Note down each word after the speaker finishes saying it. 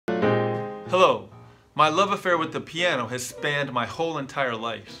Hello. My love affair with the piano has spanned my whole entire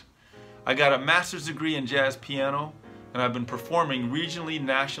life. I got a master's degree in jazz piano, and I've been performing regionally,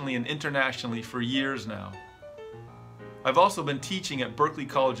 nationally, and internationally for years now. I've also been teaching at Berklee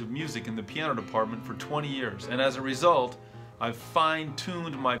College of Music in the piano department for 20 years, and as a result, I've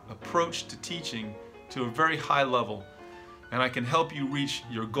fine-tuned my approach to teaching to a very high level, and I can help you reach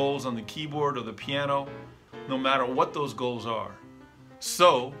your goals on the keyboard or the piano, no matter what those goals are.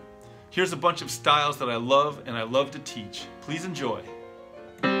 So, here's a bunch of styles that I love and I love to teach. Please enjoy.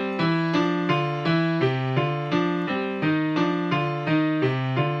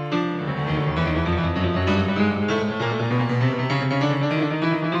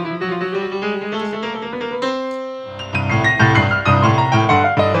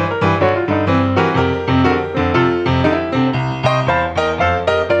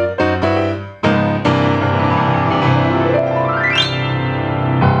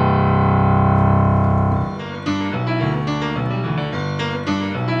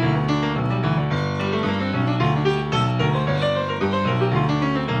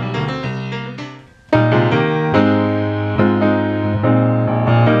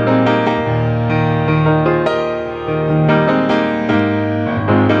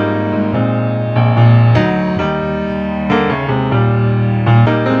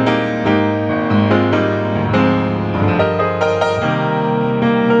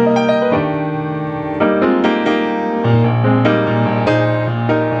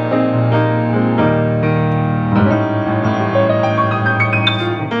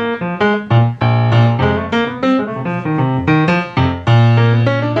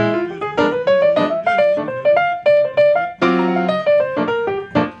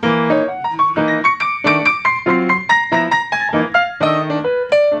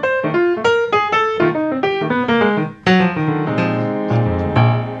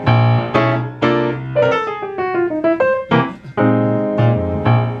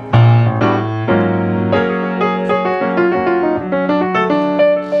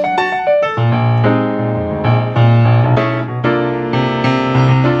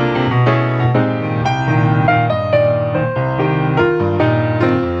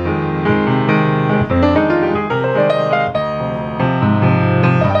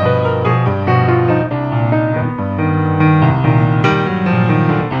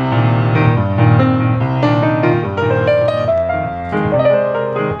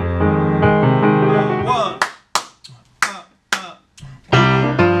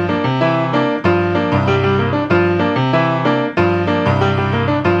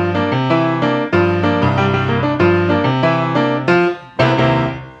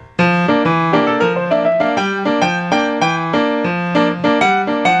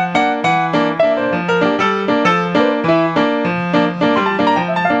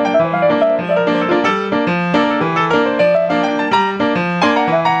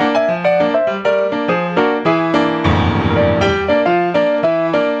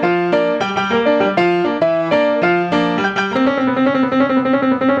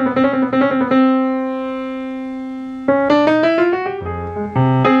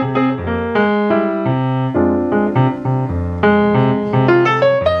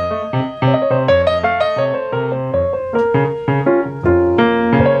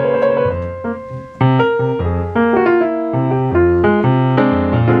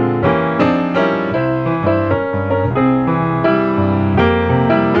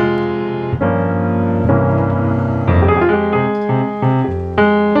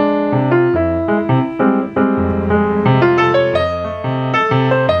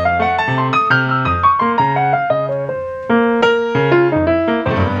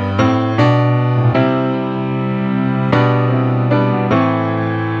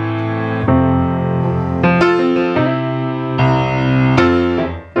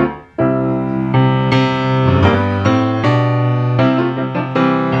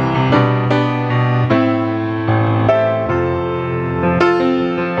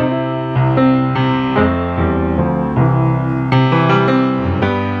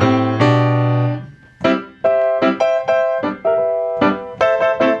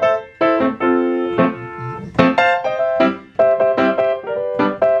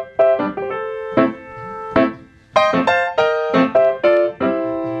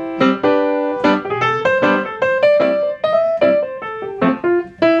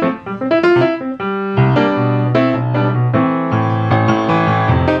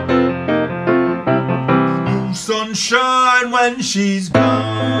 Sunshine when she's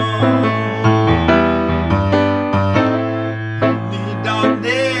gone.